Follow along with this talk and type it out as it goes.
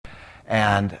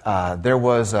And there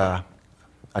was a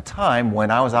time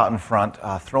when I was out in front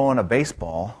throwing a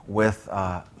baseball with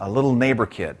a little neighbor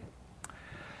kid.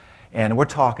 And we're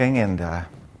talking,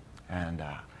 and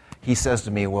he says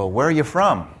to me, "Well, where are you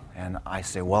from?" And I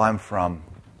say, "Well, I'm from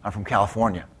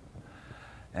California."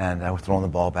 And I was throwing the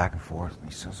ball back and forth. And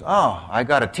he says, "Oh, I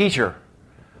got a teacher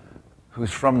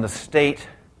who's from the state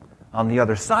on the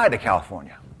other side of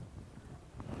California."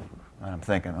 And I'm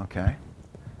thinking, okay.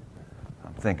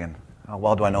 How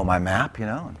well do I know my map, you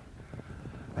know?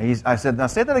 And I said, "Now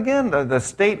say that again, the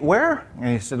state where?" And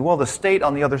he said, "Well, the state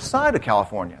on the other side of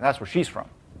California. That's where she's from."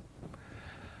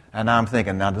 And now I'm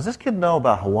thinking, now does this kid know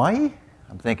about Hawaii?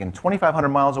 I'm thinking 2,500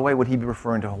 miles away, would he be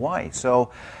referring to Hawaii?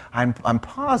 So I'm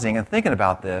pausing and thinking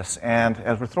about this, and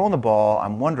as we're throwing the ball,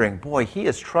 I'm wondering, boy, he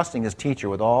is trusting his teacher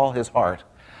with all his heart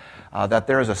that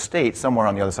there is a state somewhere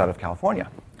on the other side of California.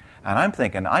 And I'm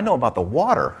thinking, I know about the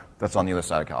water that's on the other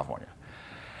side of California.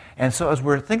 And so as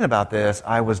we're thinking about this,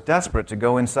 I was desperate to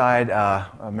go inside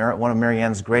one of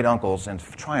Marianne's great uncles and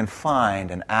try and find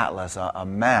an atlas, a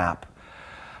map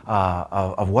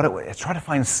of what it was. Try to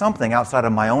find something outside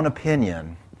of my own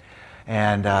opinion,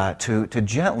 and to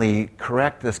gently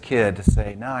correct this kid to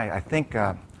say, "No, I think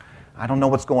I don't know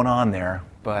what's going on there,"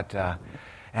 but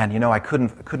and you know I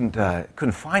couldn't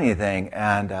find anything,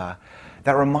 and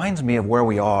that reminds me of where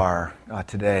we are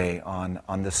today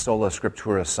on this Sola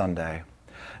Scriptura Sunday.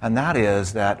 And that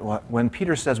is that when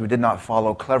Peter says we did not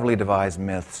follow cleverly devised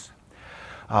myths,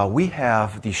 we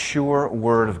have the sure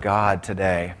Word of God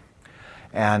today.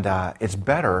 And it's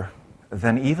better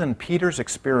than even Peter's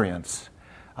experience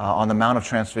on the Mount of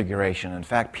Transfiguration. In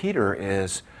fact, Peter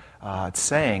is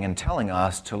saying and telling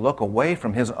us to look away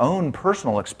from his own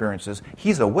personal experiences.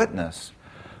 He's a witness,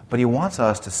 but he wants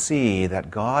us to see that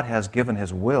God has given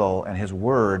His will and His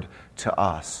Word to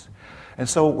us. And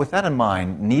so with that in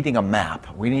mind, needing a map,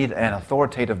 we need an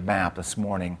authoritative map this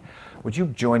morning. Would you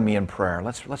join me in prayer?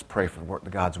 Let's pray for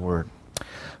God's Word.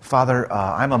 Father,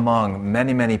 I'm among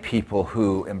many, many people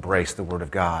who embrace the Word of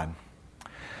God.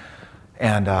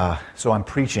 And so I'm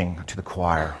preaching to the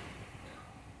choir.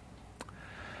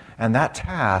 And that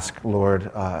task, Lord,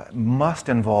 must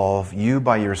involve you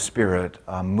by your Spirit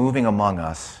moving among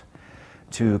us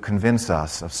to convince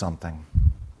us of something,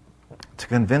 to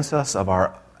convince us of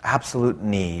our absolute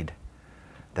need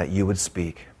that you would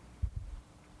speak.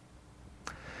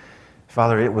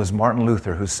 Father, it was Martin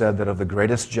Luther who said that of the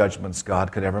greatest judgments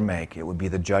God could ever make, it would be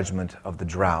the judgment of the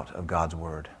drought of God's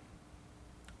Word.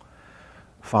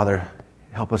 Father,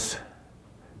 help us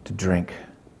to drink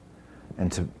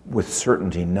and to, with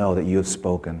certainty, know that you have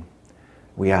spoken.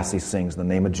 We ask these things in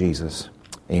the name of Jesus.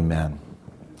 Amen.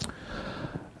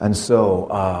 And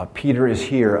so Peter is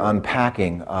here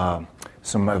unpacking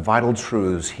some vital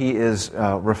truths. He is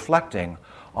reflecting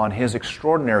on his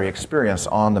extraordinary experience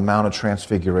on the Mount of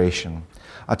Transfiguration.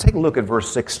 Take a look at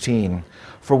verse 16.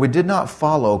 "For we did not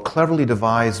follow cleverly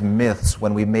devised myths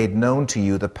when we made known to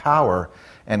you the power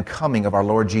and coming of our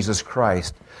Lord Jesus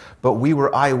Christ, but we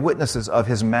were eyewitnesses of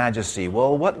His majesty."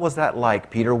 Well, what was that like,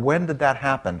 Peter? When did that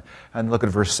happen? And look at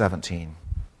verse 17.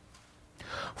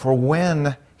 "For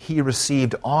when He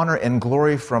received honor and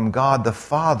glory from God the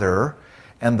Father,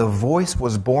 and the voice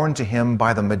was borne to Him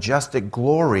by the majestic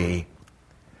glory,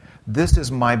 'This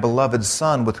is my beloved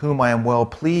Son, with whom I am well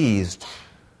pleased.'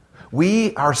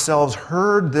 We ourselves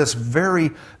heard this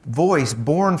very voice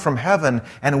born from heaven,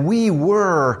 and we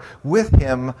were with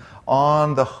Him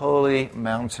on the holy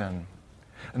mountain."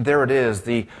 And there it is.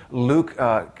 The Luke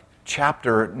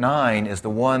chapter 9 is the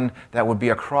one that would be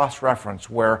a cross-reference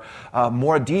where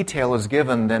more detail is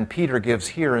given than Peter gives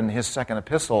here in his second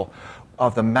epistle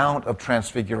of the Mount of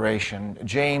Transfiguration.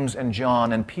 James and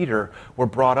John and Peter were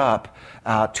brought up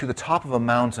to the top of a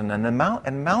mountain.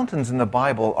 And mountains in the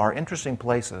Bible are interesting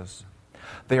places.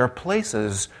 They are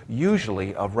places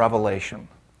usually of revelation.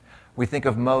 We think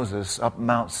of Moses up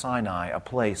Mount Sinai, a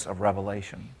place of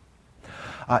revelation.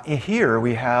 Here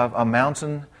we have a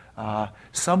mountain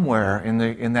somewhere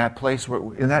in that place,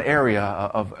 in that area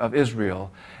of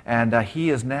Israel. And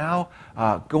he is now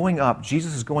going up.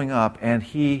 Jesus is going up, and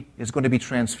he is going to be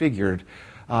transfigured.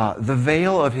 The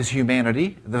veil of his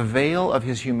humanity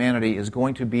is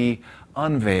going to be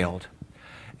unveiled.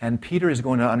 And Peter is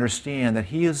going to understand that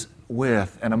he is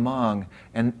with and among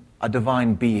a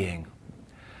divine being.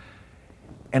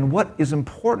 And what is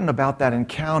important about that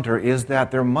encounter is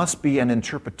that there must be an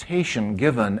interpretation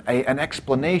given, an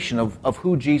explanation of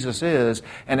who Jesus is,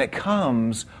 and it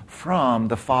comes from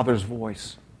the Father's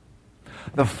voice.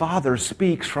 The Father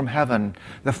speaks from heaven.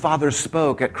 The Father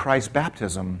spoke at Christ's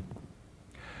baptism.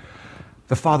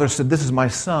 The Father said, "This is my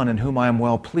Son in whom I am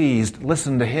well pleased.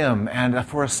 Listen to him." And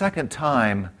for a second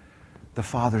time, the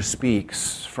Father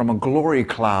speaks from a glory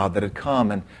cloud that had come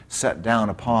and set down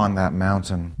upon that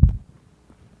mountain.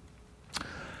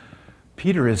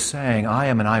 Peter is saying, I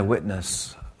am an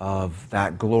eyewitness of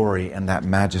that glory and that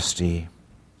majesty.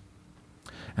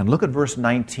 And look at verse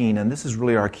 19, and this is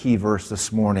really our key verse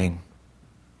this morning.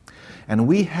 And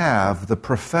we have the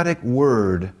prophetic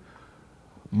word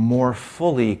more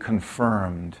fully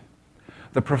confirmed.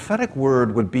 The prophetic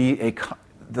word would be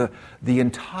the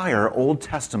entire Old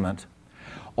Testament,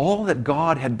 all that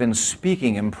God had been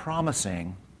speaking and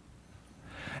promising.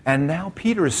 And now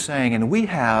Peter is saying, and we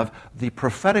have the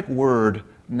prophetic word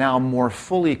now more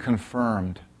fully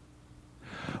confirmed.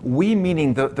 We,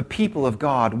 meaning the people of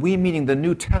God, we, meaning the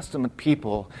New Testament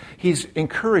people, he's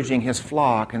encouraging his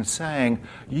flock and saying,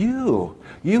 you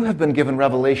have been given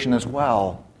revelation as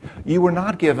well. You were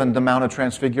not given the Mount of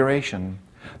Transfiguration.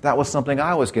 That was something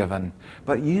I was given.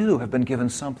 But you have been given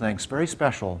something very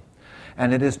special,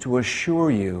 and it is to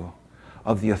assure you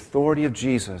of the authority of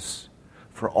Jesus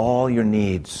for all your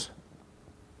needs.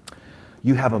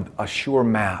 You have a sure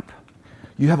map.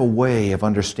 You have a way of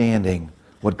understanding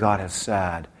what God has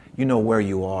said. You know where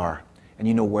you are, and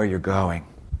you know where you're going.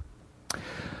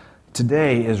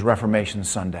 Today is Reformation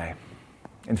Sunday.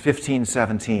 In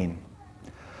 1517,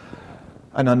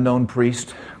 an unknown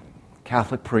priest,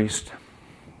 Catholic priest,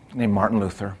 named Martin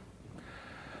Luther,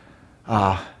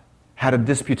 had a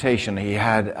disputation. He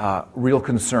had real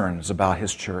concerns about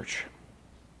his church.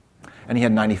 And he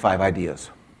had 95 ideas.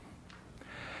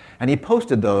 And he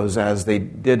posted those as they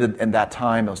did in that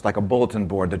time. It was like a bulletin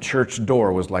board. The church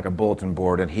door was like a bulletin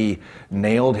board, and he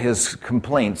nailed his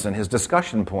complaints and his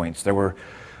discussion points. There were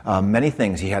many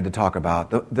things he had to talk about.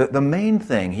 The main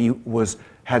thing he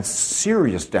had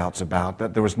serious doubts about,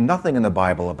 that there was nothing in the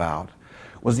Bible about,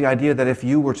 was the idea that if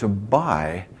you were to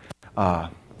buy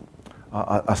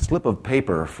a slip of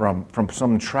paper from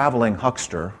some traveling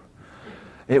huckster,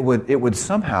 it would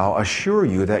somehow assure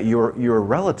you that your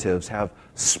relatives have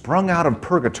sprung out of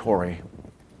purgatory.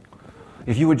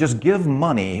 If you would just give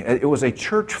money, it was a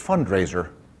church fundraiser,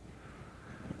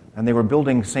 and they were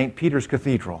building St. Peter's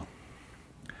Cathedral,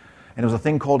 and it was a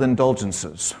thing called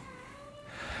indulgences.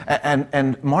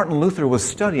 And Martin Luther was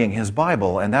studying his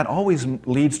Bible, and that always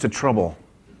leads to trouble.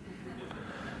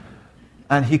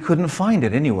 And he couldn't find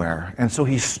it anywhere, and so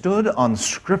he stood on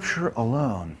Scripture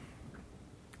alone.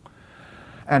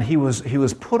 And he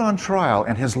was put on trial,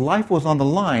 and his life was on the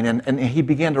line, and he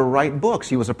began to write books.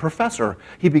 He was a professor.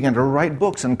 He began to write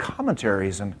books and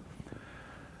commentaries, and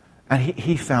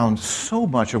he found so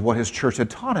much of what his church had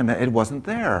taught him, it wasn't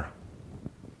there.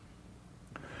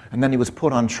 And then he was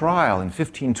put on trial in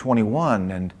 1521,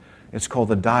 and it's called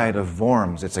the Diet of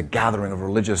Worms. It's a gathering of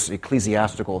religious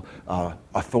ecclesiastical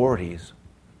authorities.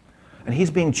 And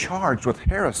he's being charged with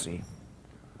heresy.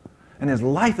 And his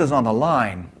life is on the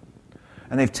line.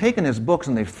 And they've taken his books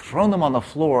and they've thrown them on the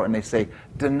floor, and they say,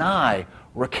 deny,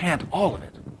 recant all of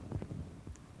it.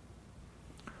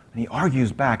 And he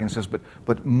argues back and says,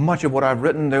 but much of what I've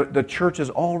written, the church has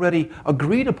already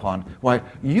agreed upon. Why,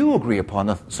 you agree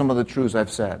upon some of the truths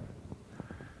I've said.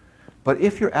 But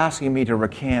if you're asking me to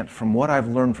recant from what I've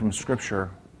learned from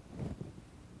Scripture,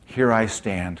 here I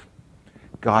stand.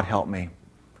 God help me.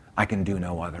 I can do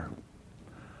no other.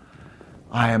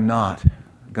 I am not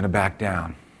going to back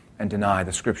down and deny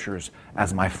the Scriptures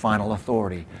as my final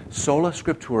authority. Sola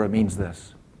Scriptura means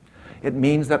this. It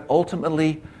means that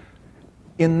ultimately,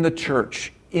 in the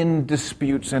church, in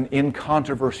disputes and in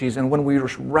controversies, and when we're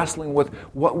wrestling with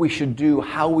what we should do,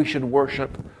 how we should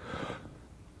worship,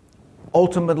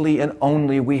 ultimately and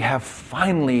only we have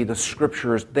finally the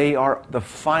Scriptures. They are the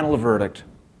final verdict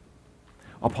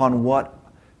upon what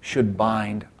should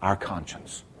bind our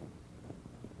conscience.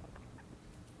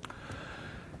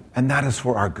 And that is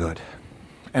for our good.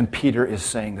 And Peter is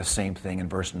saying the same thing in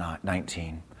verse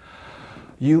 19.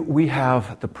 We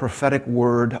have the prophetic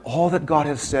word, all that God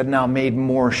has said now made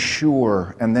more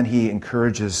sure. And then he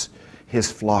encourages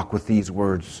his flock with these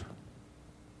words,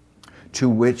 to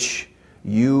which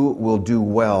you will do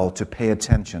well to pay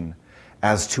attention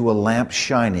as to a lamp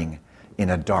shining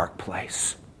in a dark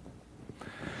place.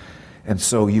 And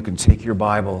so you can take your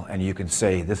Bible and you can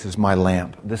say, this is my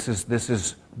lamp. This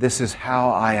is how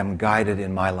I am guided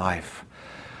in my life.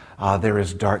 There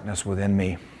is darkness within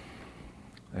me.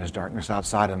 There's darkness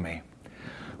outside of me.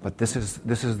 But this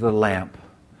is the lamp.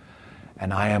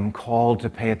 And I am called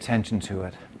to pay attention to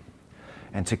it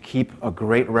and to keep a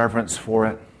great reverence for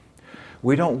it.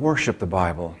 We don't worship the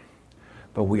Bible,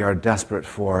 but we are desperate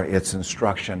for its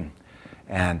instruction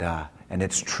and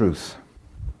its truth.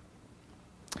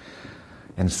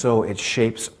 And so it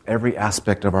shapes every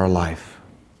aspect of our life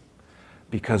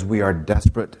because we are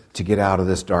desperate to get out of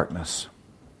this darkness.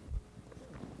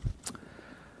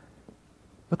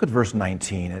 Look at verse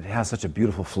 19. It has such a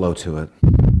beautiful flow to it.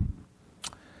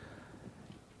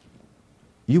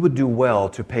 You would do well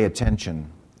to pay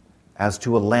attention as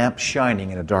to a lamp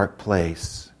shining in a dark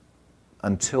place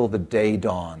until the day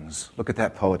dawns. Look at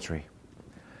that poetry.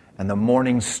 And the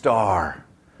morning star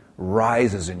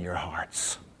rises in your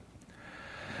hearts.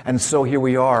 And so here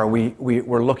we are.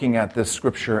 We're looking at this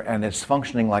scripture, and it's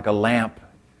functioning like a lamp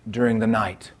during the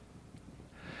night.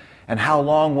 And how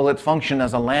long will it function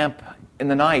as a lamp in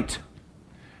the night?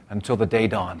 Until the day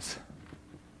dawns.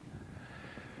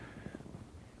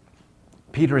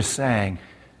 Peter is saying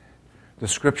the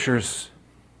scriptures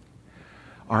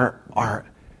are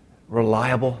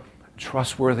reliable,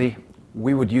 trustworthy.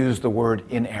 We would use the word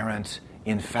inerrant,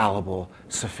 infallible,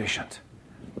 sufficient.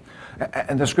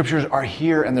 And the scriptures are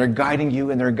here, and they're guiding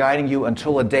you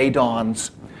until a day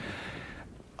dawns,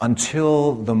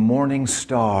 until the morning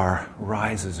star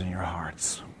rises in your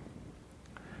hearts.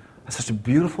 That's such a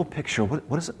beautiful picture. What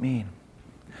does it mean?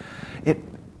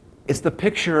 It's the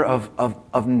picture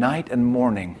of night and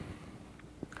morning.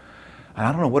 And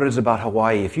I don't know what it is about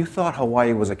Hawaii. If you thought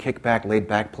Hawaii was a kickback,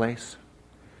 laid-back place,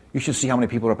 you should see how many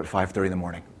people are up at 5:30 in the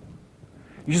morning.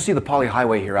 You should see the Poly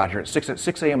Highway here out here at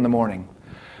 6 a.m. in the morning.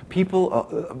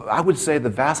 People, I would say the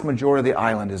vast majority of the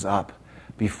island is up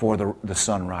before the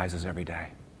sun rises every day.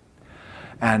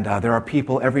 And there are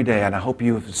people every day, and I hope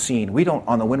you've seen, we don't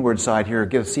on the windward side here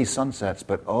get to see sunsets,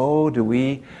 but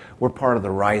we're part of the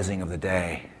rising of the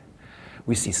day.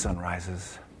 We see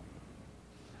sunrises.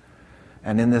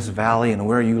 And in this valley and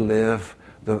where you live,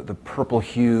 the purple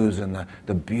hues and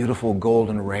the beautiful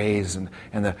golden rays and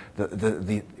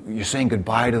you're saying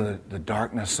goodbye to the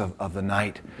darkness of the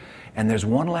night. And there's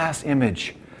one last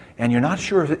image, and you're not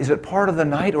sure, is it part of the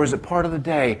night or is it part of the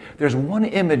day? There's one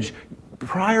image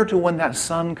prior to when that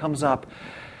sun comes up.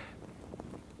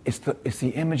 It's the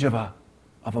image of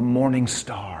a morning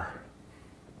star.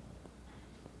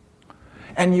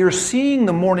 And you're seeing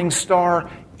the morning star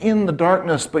in the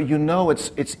darkness, but you know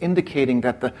it's indicating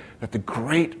that the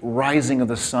great rising of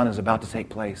the sun is about to take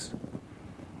place.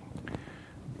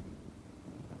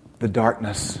 The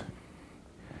darkness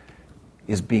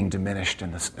is being diminished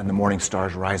and the morning star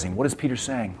is rising. What is Peter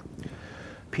saying?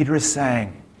 Peter is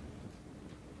saying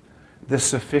this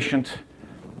sufficient,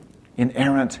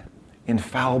 inerrant,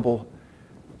 infallible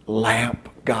lamp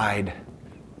guide,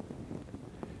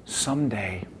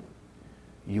 someday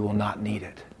you will not need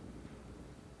it.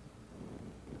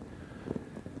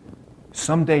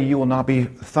 Someday you will not be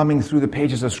thumbing through the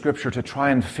pages of Scripture to try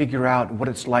and figure out what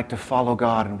it's like to follow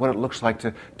God and what it looks like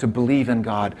to believe in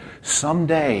God.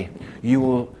 Someday you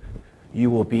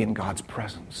will be in God's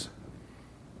presence.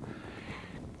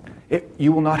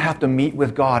 You will not have to meet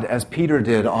with God as Peter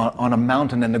did on a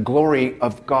mountain, and the glory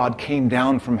of God came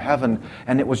down from heaven,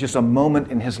 and it was just a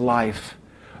moment in his life.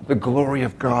 The glory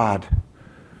of God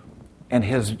and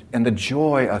the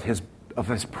joy of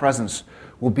his presence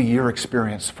will be your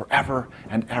experience forever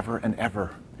and ever and ever.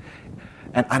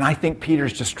 And I think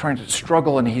Peter's just trying to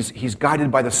struggle, and he's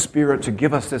guided by the Spirit to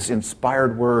give us this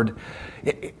inspired word.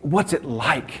 What's it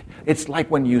like? It's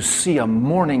like when you see a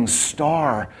morning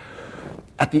star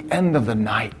at the end of the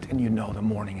night, and you know the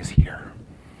morning is here.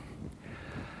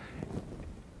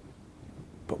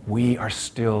 But we are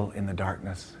still in the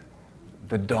darkness.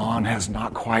 The dawn has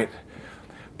not quite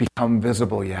become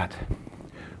visible yet.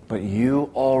 But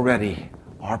you already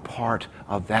are part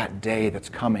of that day that's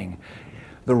coming.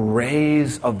 The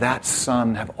rays of that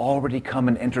sun have already come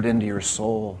and entered into your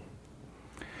soul.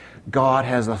 God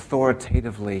has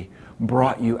authoritatively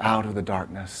brought you out of the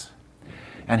darkness.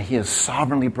 And He has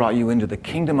sovereignly brought you into the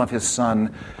kingdom of His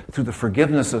Son through the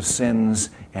forgiveness of sins,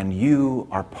 and you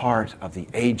are part of the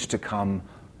age to come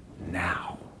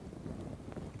now.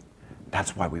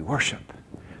 That's why we worship.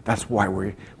 That's why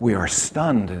we are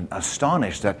stunned and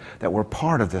astonished that we're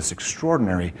part of this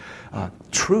extraordinary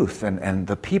truth and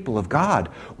the people of God.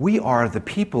 We are the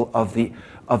people of the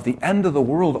end of the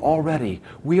world already.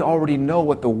 We already know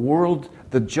what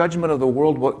the judgment of the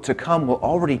world to come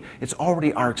it's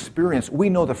already our experience. We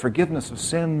know the forgiveness of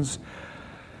sins.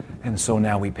 And so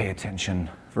now we pay attention.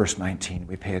 Verse 19,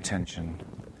 we pay attention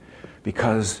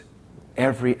because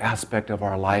every aspect of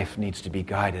our life needs to be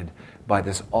guided by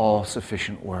this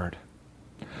all-sufficient word.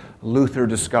 Luther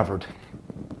discovered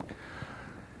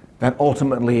that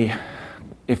ultimately,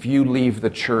 if you leave the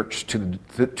church to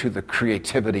the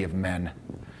creativity of men,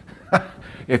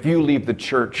 if you leave the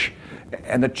church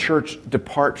and the church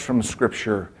departs from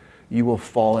Scripture, you will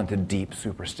fall into deep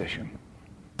superstition.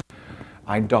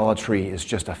 idolatry is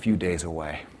just a few days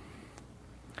away.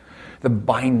 The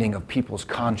binding of people's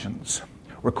conscience,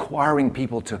 requiring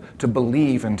people to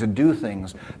believe and to do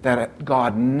things that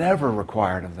God never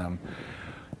required of them,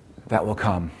 that will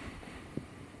come.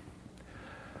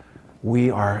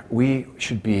 We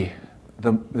should be,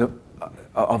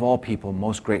 of all people,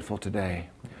 most grateful today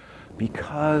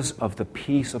because of the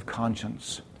peace of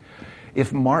conscience.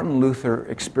 If Martin Luther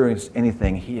experienced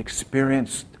anything, he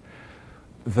experienced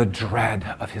the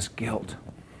dread of his guilt.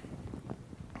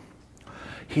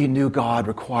 He knew God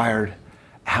required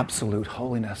absolute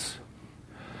holiness,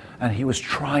 and he was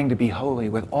trying to be holy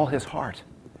with all his heart.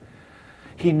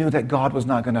 He knew that God was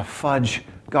not going to fudge,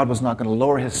 God was not going to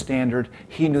lower his standard.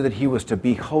 He knew that he was to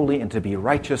be holy and to be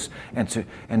righteous and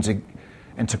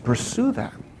to pursue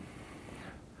that.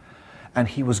 And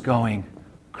he was going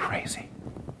crazy.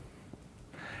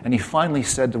 And he finally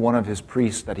said to one of his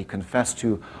priests that he confessed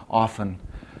to often,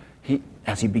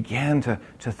 as he began to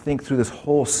think through this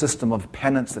whole system of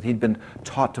penance that he'd been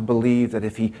taught to believe, that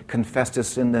if he confessed his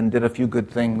sin and did a few good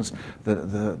things,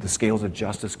 the scales of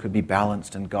justice could be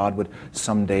balanced and God would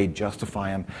someday justify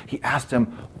him. He asked him,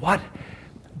 what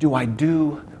do I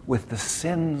do with the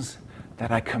sins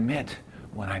that I commit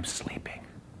when I'm sleeping?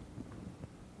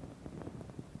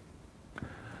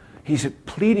 He's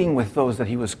pleading with those that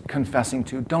he was confessing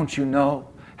to, don't you know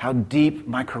how deep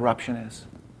my corruption is?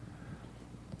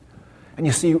 And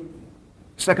you see,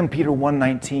 2 Peter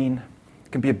 1:19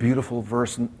 can be a beautiful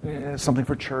verse, something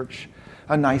for church,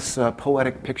 a nice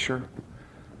poetic picture.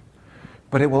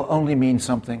 But it will only mean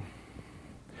something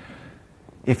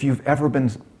if you've ever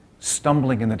been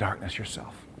stumbling in the darkness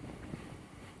yourself.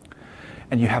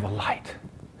 And you have a light.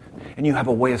 And you have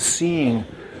a way of seeing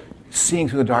through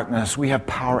the darkness. We have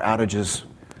power outages.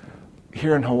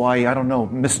 Here in Hawaii, I don't know,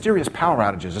 mysterious power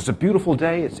outages. It's a beautiful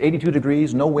day, it's 82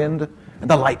 degrees, no wind, and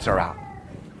the lights are out.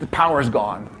 The power is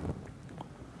gone.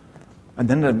 And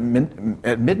then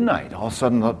at midnight, all of a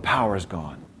sudden the power is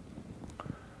gone.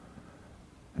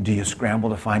 Do you scramble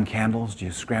to find candles? Do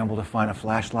you scramble to find a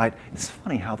flashlight? It's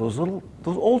funny how those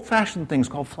old-fashioned things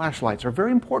called flashlights are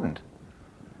very important.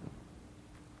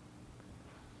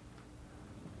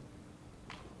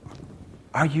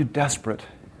 Are you desperate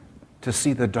to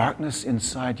see the darkness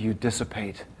inside you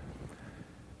dissipate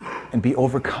and be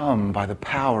overcome by the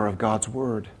power of God's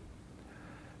Word?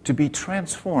 To be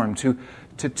transformed, to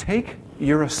take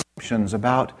your assumptions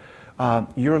about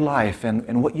your life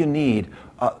and what you need,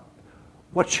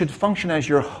 what should function as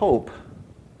your hope.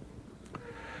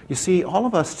 You see, all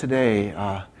of us today,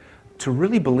 to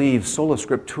really believe Sola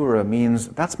Scriptura means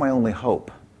that's my only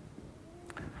hope.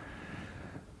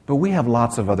 But we have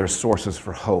lots of other sources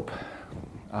for hope.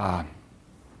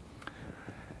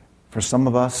 For some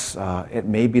of us, it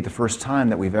may be the first time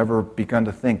that we've ever begun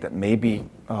to think that maybe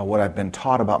what I've been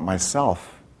taught about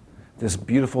myself, this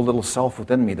beautiful little self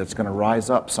within me that's going to rise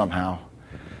up somehow,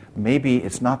 maybe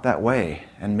it's not that way,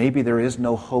 and maybe there is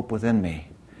no hope within me.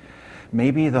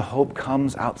 Maybe the hope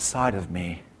comes outside of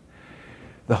me.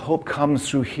 The hope comes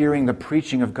through hearing the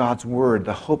preaching of God's Word.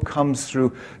 The hope comes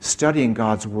through studying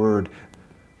God's Word.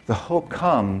 The hope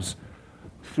comes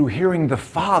through hearing the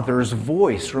Father's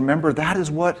voice. Remember, that is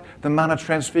what the Mount of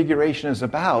Transfiguration is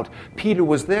about. Peter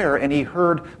was there and he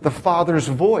heard the Father's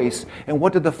voice. And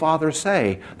what did the Father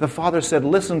say? The Father said,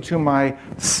 listen to my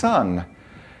Son.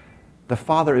 The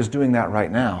Father is doing that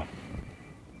right now.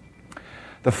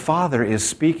 The Father is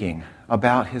speaking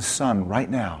about His Son right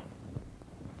now.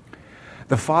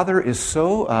 The Father is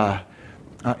so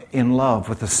in love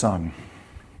with the Son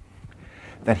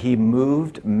that He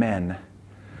moved men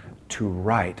to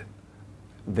write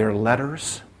their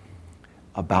letters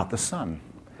about the Son.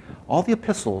 All the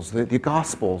epistles, the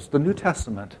Gospels, the New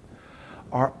Testament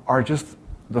are just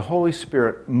the Holy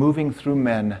Spirit moving through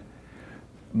men,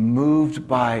 moved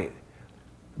by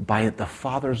the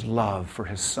Father's love for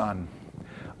His Son.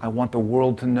 I want the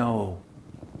world to know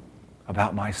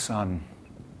about my Son.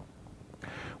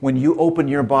 When you open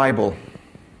your Bible,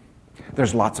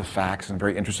 there's lots of facts and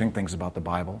very interesting things about the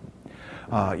Bible.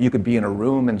 You could be in a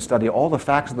room and study all the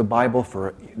facts of the Bible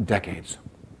for decades.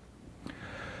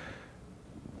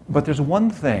 But there's one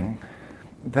thing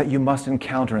that you must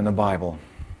encounter in the Bible.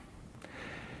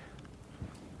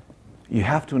 You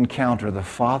have to encounter the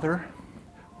Father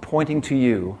pointing to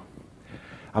you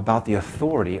about the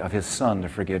authority of His Son to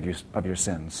forgive you of your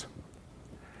sins.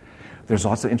 There's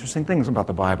lots of interesting things about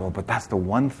the Bible, but that's the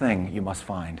one thing you must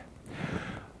find.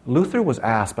 Luther was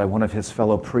asked by one of his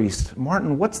fellow priests,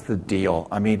 Martin, what's the deal?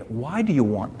 I mean, why do you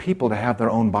want people to have their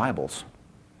own Bibles?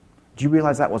 Do you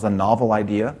realize that was a novel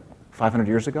idea 500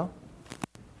 years ago?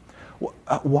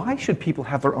 Why should people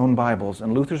have their own Bibles?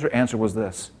 And Luther's answer was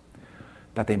this,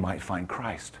 that they might find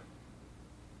Christ.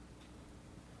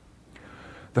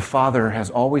 The Father has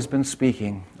always been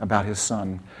speaking about his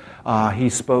Son. He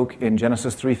spoke in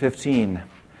Genesis 3:15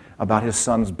 about his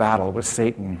Son's battle with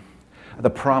Satan, the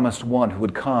promised one who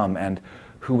would come and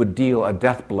who would deal a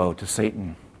death blow to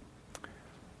Satan.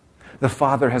 The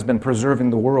Father has been preserving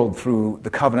the world through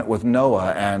the covenant with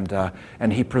Noah,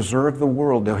 and he preserved the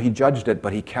world. He judged it,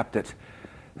 but he kept it,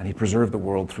 and he preserved the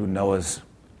world through Noah's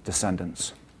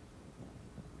descendants.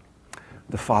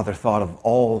 The Father thought of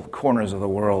all corners of the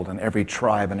world and every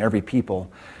tribe and every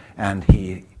people, and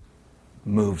he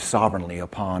moved sovereignly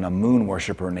upon a moon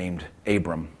worshiper named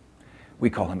Abram.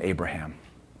 We call him Abraham.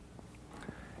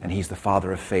 And he's the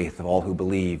father of faith of all who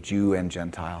believe, Jew and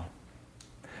Gentile.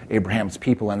 Abraham's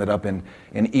people ended up in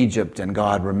Egypt, and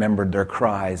God remembered their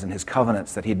cries and his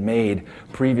covenants that he'd made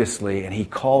previously, and he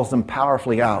calls them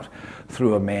powerfully out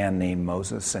through a man named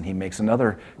Moses, and he makes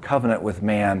another covenant with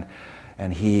man,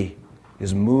 and he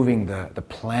is moving the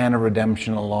plan of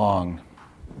redemption along.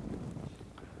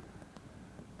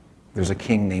 There's a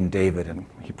king named David, and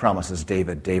he promises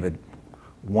David,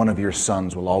 one of your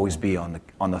sons will always be on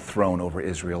the throne over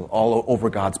Israel, all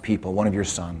over God's people, one of your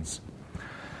sons.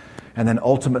 And then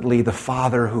ultimately, the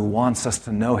Father who wants us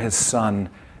to know his Son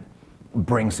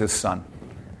brings his Son.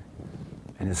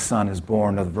 And his Son is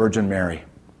born of the Virgin Mary.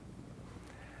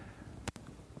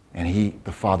 And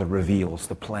the Father reveals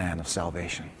the plan of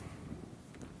salvation.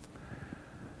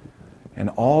 And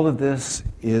all of this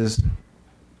is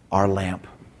our lamp.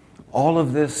 All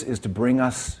of this is to bring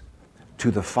us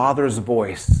to the Father's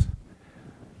voice,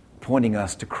 pointing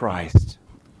us to Christ,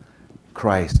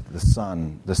 the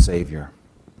Son, the Savior.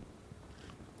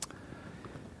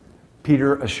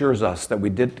 Peter assures us that we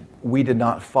did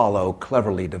not follow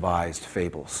cleverly devised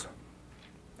fables.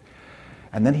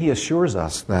 And then he assures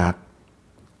us that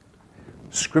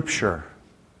Scripture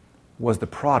was the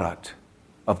product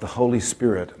of the Holy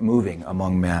Spirit moving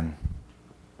among men.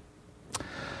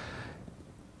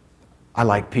 I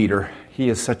like Peter. He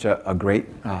is such a great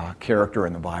character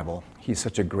in the Bible. He's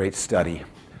such a great study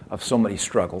of so many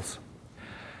struggles.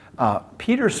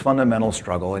 Peter's fundamental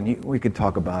struggle, and we could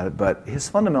talk about it, but his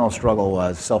fundamental struggle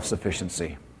was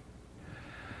self-sufficiency.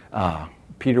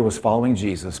 Peter was following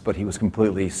Jesus, but he was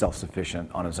completely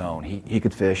self-sufficient on his own. He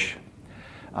could fish.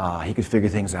 He could figure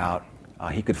things out.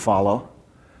 He could follow.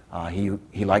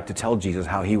 He liked to tell Jesus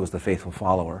how he was the faithful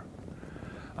follower.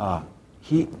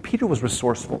 Peter was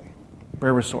resourceful,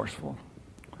 very resourceful.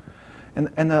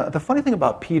 And the funny thing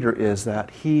about Peter is that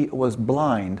he was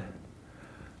blind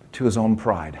to his own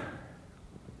pride.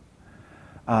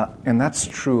 And that's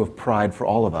true of pride for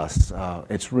all of us.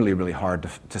 It's really, really hard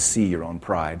to see your own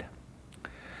pride.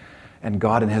 And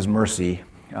God in his mercy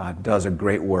does a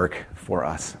great work for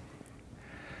us.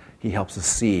 He helps us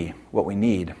see what we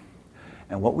need.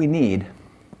 And what we need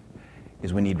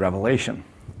is we need revelation.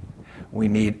 We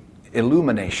need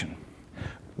illumination.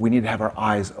 We need to have our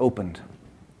eyes opened.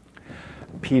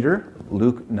 Peter,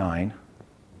 Luke 9,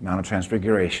 Mount of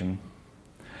Transfiguration,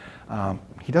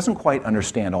 he doesn't quite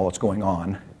understand all that's going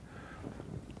on,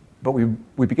 but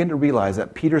we begin to realize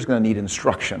that Peter's going to need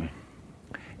instruction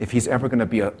if he's ever going to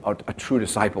be a true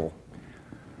disciple.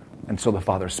 And so the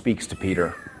Father speaks to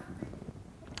Peter.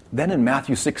 Then in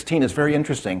Matthew 16, it's very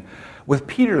interesting. With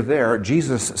Peter there,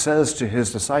 Jesus says to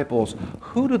his disciples,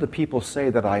 "Who do the people say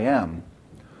that I am?"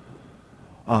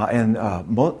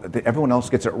 Everyone else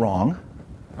gets it wrong.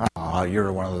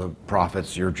 You're one of the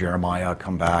prophets, you're Jeremiah,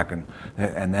 come back.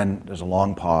 And then there's a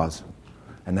long pause.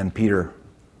 And then Peter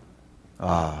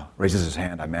raises his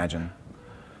hand, I imagine,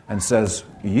 and says,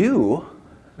 you're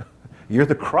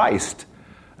the Christ,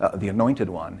 the anointed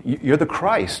one. You're the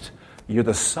Christ. You're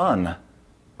the Son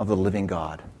of the living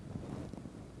God.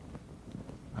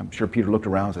 I'm sure Peter looked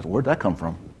around and said, where'd that come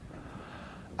from?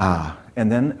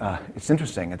 And then it's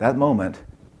interesting, at that moment,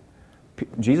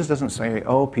 Jesus doesn't say,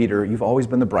 oh, Peter, you've always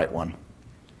been the bright one.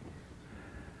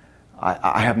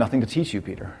 I have nothing to teach you,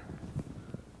 Peter.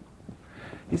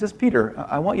 He says, Peter,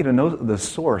 I want you to know the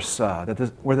source,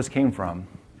 where this came from.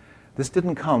 This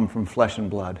didn't come from flesh and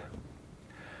blood.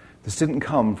 This didn't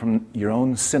come from your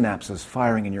own synapses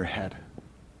firing in your head.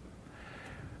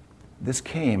 This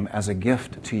came as a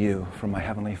gift to you from my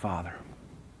Heavenly Father.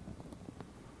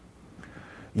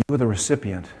 You are the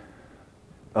recipient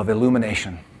of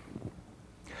illumination.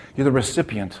 You're the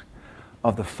recipient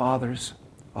of the Father's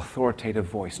authoritative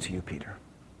voice to you, Peter.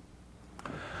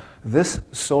 This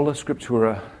Sola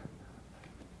Scriptura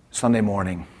Sunday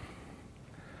morning,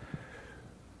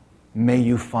 may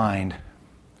you find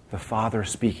the Father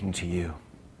speaking to you.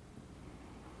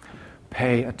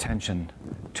 pay attention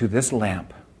to this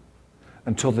lamp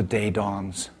until the day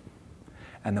dawns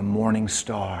and the morning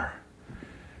star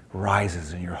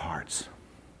rises in your hearts.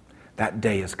 That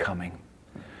day is coming.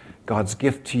 God's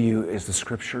gift to you is the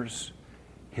Scriptures,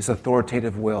 His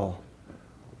authoritative will,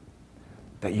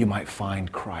 that you might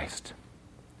find Christ.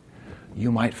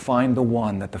 You might find the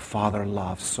one that the Father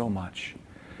loves so much.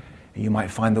 You might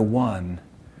find the one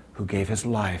who gave His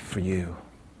life for you.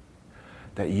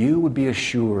 That you would be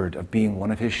assured of being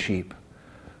one of His sheep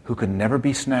who can never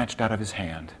be snatched out of His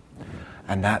hand.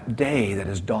 And that day that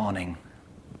is dawning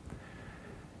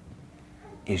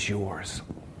is yours.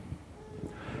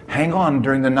 Hang on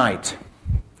during the night.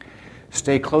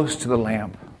 Stay close to the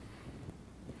lamp.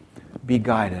 Be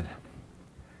guided.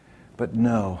 But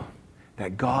know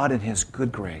that God in His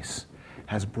good grace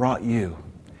has brought you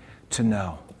to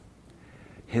know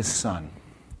His Son.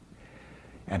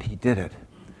 And He did it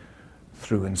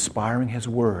through inspiring His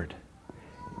Word,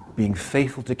 being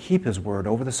faithful to keep His Word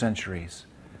over the centuries,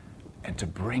 and to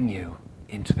bring you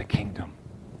into the kingdom.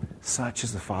 Such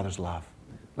is the Father's love.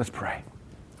 Let's pray.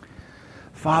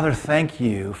 Father, thank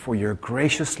you for your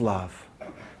gracious love,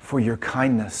 for your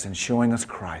kindness in showing us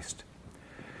Christ.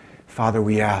 Father,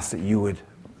 we ask that you would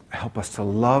help us to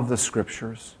love the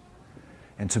Scriptures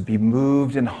and to be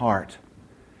moved in heart,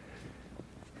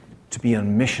 to be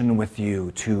on mission with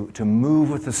you, to move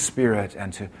with the Spirit,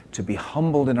 and to be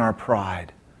humbled in our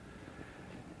pride,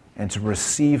 and to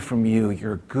receive from you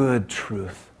your good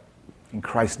truth. In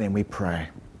Christ's name we pray.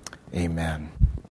 Amen.